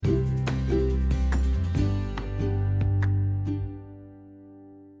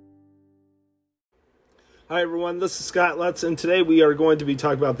Hi everyone, this is Scott Lutz, and today we are going to be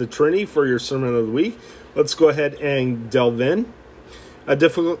talking about the Trinity for your sermon of the week. Let's go ahead and delve in. A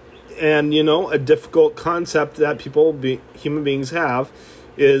difficult concept that human beings have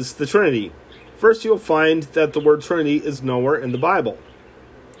is the Trinity. First, you'll find that the word Trinity is nowhere in the Bible,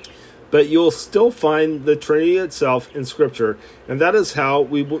 but you'll still find the Trinity itself in Scripture, and that is how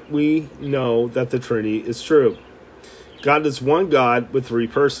we know that the Trinity is true. God is one God with three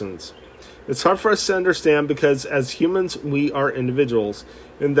persons. It's hard for us to understand because as humans we are individuals,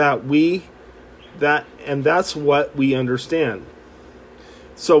 and that's what we understand.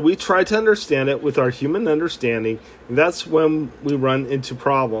 So we try to understand it with our human understanding, and that's when we run into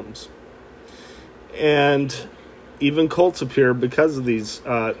problems. And even cults appear because of this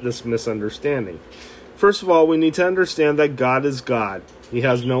misunderstanding. First of all, we need to understand that God is God. He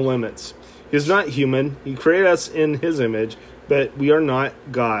has no limits. He is not human. He created us in His image, but we are not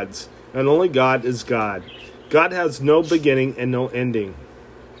gods. And only God is God. God has no beginning and no ending.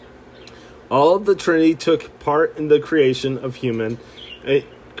 All of the Trinity took part in the creation of heaven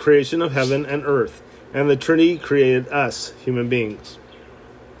and earth. And the Trinity created us, human beings.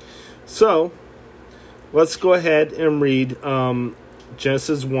 So, let's go ahead and read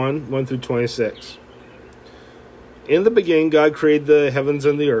Genesis 1 through 26. In the beginning, God created the heavens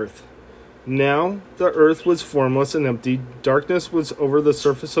and the earth. Now the earth was formless and empty, darkness was over the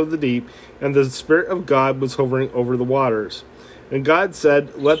surface of the deep, and the Spirit of God was hovering over the waters. And God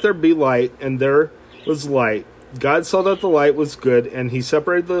said, "Let there be light," and there was light. God saw that the light was good, and He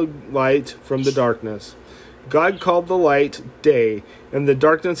separated the light from the darkness. God called the light day, and the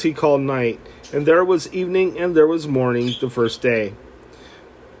darkness He called night. And there was evening and there was morning the first day.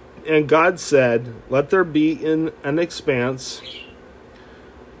 And God said, "Let there be an expanse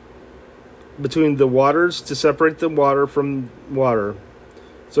between the waters to separate the water from water."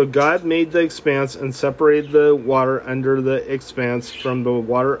 So God made the expanse and separated the water under the expanse from the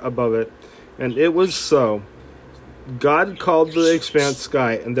water above it. And it was so. God called the expanse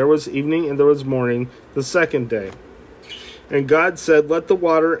sky, and there was evening and there was morning the second day. And God said, "Let the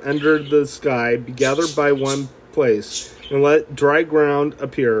water under the sky be gathered by one place, and let dry ground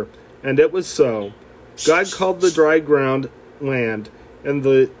appear." And it was so. God called the dry ground land, and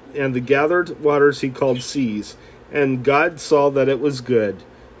the gathered waters He called seas. And God saw that it was good.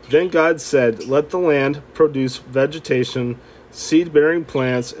 Then God said, "Let the land produce vegetation, seed-bearing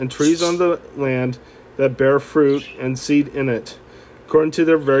plants, and trees on the land that bear fruit and seed in it, according to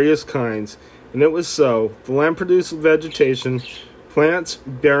their various kinds." And it was so. The land produced vegetation, plants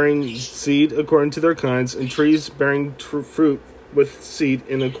bearing seed according to their kinds, and trees bearing fruit with seed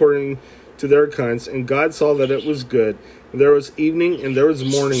in according to their kinds. And God saw that it was good. And there was evening and there was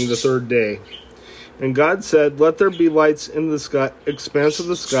morning the third day. And God said, "Let there be lights in the sky, expanse of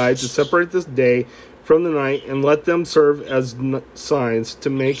the sky, to separate this day from the night, and let them serve as signs to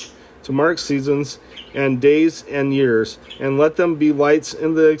mark seasons and days and years. And let them be lights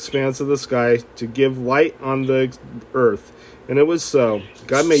in the expanse of the sky to give light on the earth." And it was so.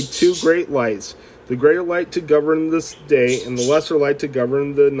 God made two great lights, the greater light to govern this day, and the lesser light to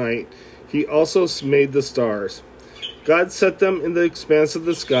govern the night. He also made the stars. God set them in the expanse of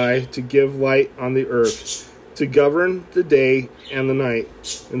the sky to give light on the earth, to govern the day and the night,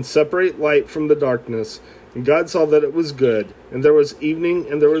 and separate light from the darkness. And God saw that it was good. And there was evening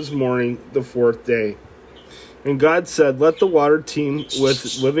and there was morning the fourth day. And God said, "Let the water teem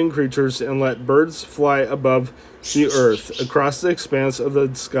with living creatures, and let birds fly above the earth, across the expanse of the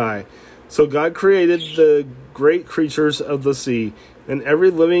sky." So God created the great creatures of the sea, and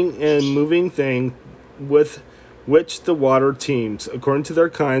every living and moving thing with which the water teems, according to their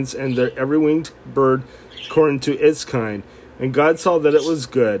kinds, and every winged bird according to its kind. And God saw that it was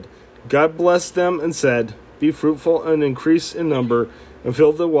good. God blessed them and said, "Be fruitful and increase in number, and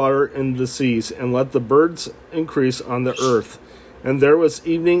fill the water in the seas, and let the birds increase on the earth." And there was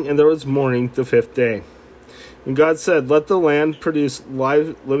evening and there was morning the fifth day. And God said, "Let the land produce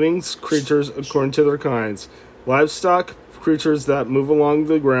living creatures according to their kinds, livestock, creatures that move along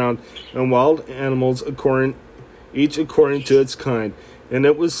the ground, and wild animals each according to its kind." And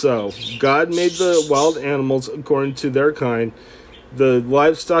it was so. God made the wild animals according to their kind, the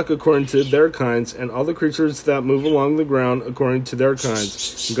livestock according to their kinds, and all the creatures that move along the ground according to their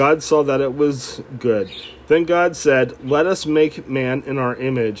kinds. God saw that it was good. Then God said, "Let us make man in our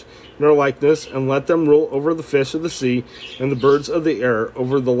image, in our likeness, and let them rule over the fish of the sea, and the birds of the air,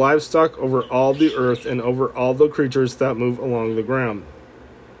 over the livestock, over all the earth, and over all the creatures that move along the ground."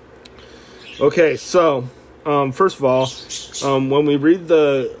 Okay, so first of all, when we read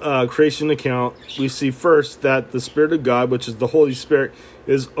the creation account, we see first that the Spirit of God, which is the Holy Spirit,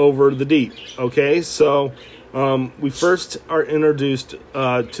 is over the deep. Okay, so we first are introduced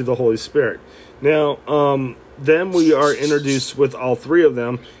to the Holy Spirit. Now, then we are introduced with all three of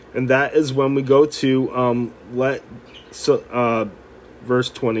them, and that is when we go to verse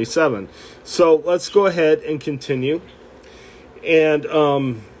 27. So let's go ahead and continue and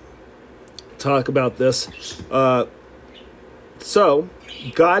talk about this. So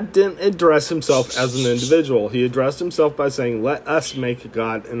God didn't address himself as an individual. He addressed himself by saying, let us make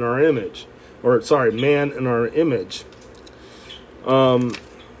God in our image. Man in our image.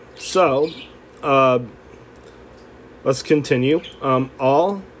 Let's continue.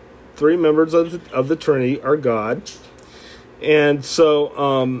 All three members of the Trinity are God. And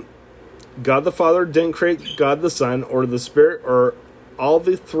so God the Father didn't create God the Son or the Spirit, or all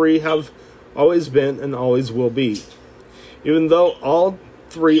the three have always been and always will be. Even though all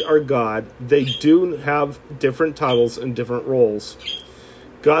three are God, they do have different titles and different roles.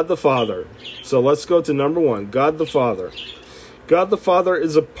 God the Father. So let's go to number one, God the Father. God the Father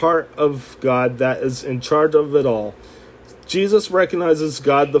is a part of God that is in charge of it all. Jesus recognizes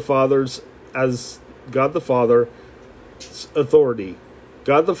God the Father's authority.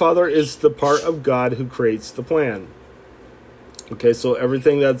 God the Father is the part of God who creates the plan. Okay, so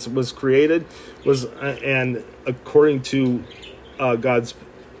everything that was created was, and according to God's,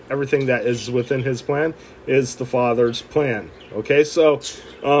 everything that is within his plan is the Father's plan. Okay, so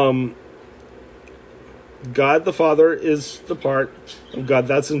God the Father is the part of God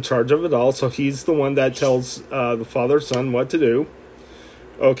that's in charge of it all. So he's the one that tells the Father, Son what to do.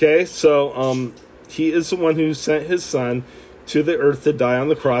 Okay, so he is the one who sent his Son to the earth to die on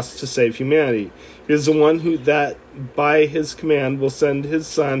the cross to save humanity. He is the one who that by his command will send his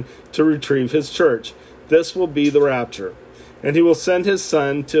Son to retrieve his church. This will be the rapture. And he will send his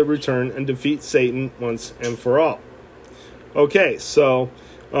Son to return and defeat Satan once and for all. Okay, so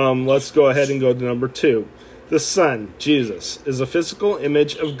let's go ahead and go to number two. The Son, Jesus, is a physical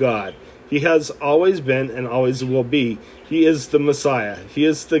image of God. He has always been and always will be. He is the Messiah. He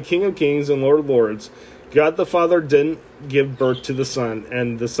is the King of Kings and Lord of Lords. God the Father didn't give birth to the Son,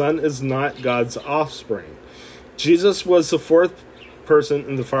 and the Son is not God's offspring. Jesus was the fourth person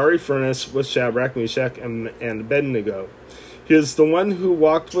in the fiery furnace with Shadrach, Meshach, and Abednego. He is the one who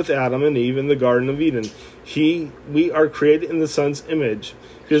walked with Adam and Eve in the Garden of Eden. We are created in the Son's image.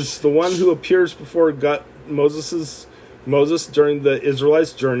 He is the one who appears before Moses during the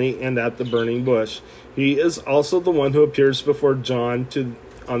Israelites' journey and at the burning bush. He is also the one who appears before John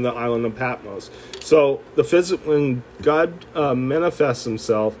on the island of Patmos. So when God manifests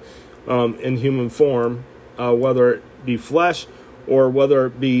himself in human form, whether it be flesh or whether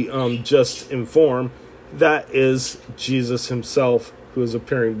it be just in form, that is Jesus himself who is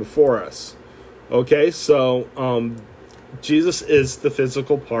appearing before us. Okay, so Jesus is the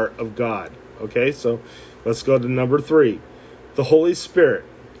physical part of God. Okay, so let's go to number three. The Holy Spirit.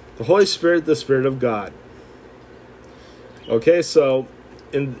 The Holy Spirit, the Spirit of God. Okay, so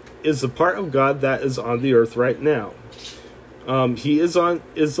is the part of God that is on the earth right now. He is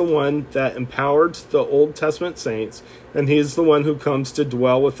the one that empowered the Old Testament saints, and he is the one who comes to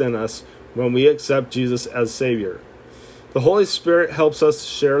dwell within us when we accept Jesus as Savior. The Holy Spirit helps us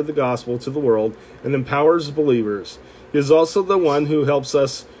share the gospel to the world and empowers believers. He is also the one who helps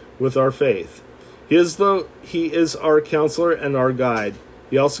us with our faith. He is our counselor and our guide.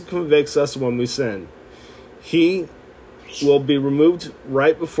 He also convicts us when we sin. He will be removed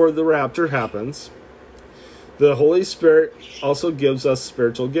right before the rapture happens. The Holy Spirit also gives us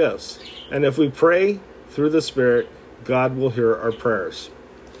spiritual gifts. And if we pray through the Spirit, God will hear our prayers.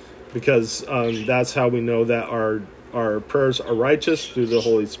 Because that's how we know that our prayers are righteous, through the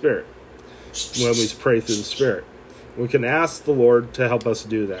Holy Spirit. When we pray through the Spirit, we can ask the Lord to help us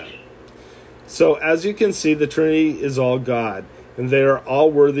do that. So as you can see, the Trinity is all God, and they are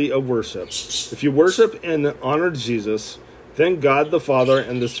all worthy of worship. If you worship and honor Jesus, then God the Father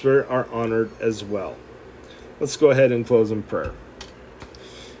and the Spirit are honored as well. Let's go ahead and close in prayer.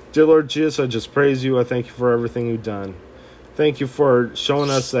 Dear Lord Jesus, I just praise you. I thank you for everything you've done. Thank you for showing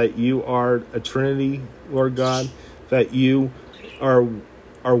us that you are a Trinity, Lord God, that you are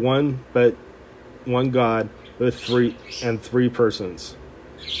one, but one God with three persons.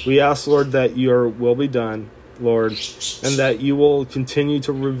 We ask, Lord, that your will be done, Lord, and that you will continue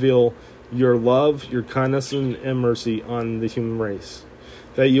to reveal your love, your kindness, and mercy on the human race.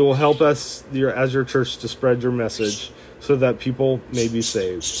 That you will help us as your church to spread your message so that people may be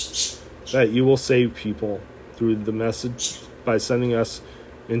saved. That you will save people through the message by sending us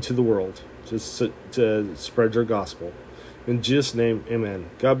into the world to spread your gospel. In Jesus' name, amen.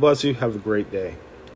 God bless you. Have a great day.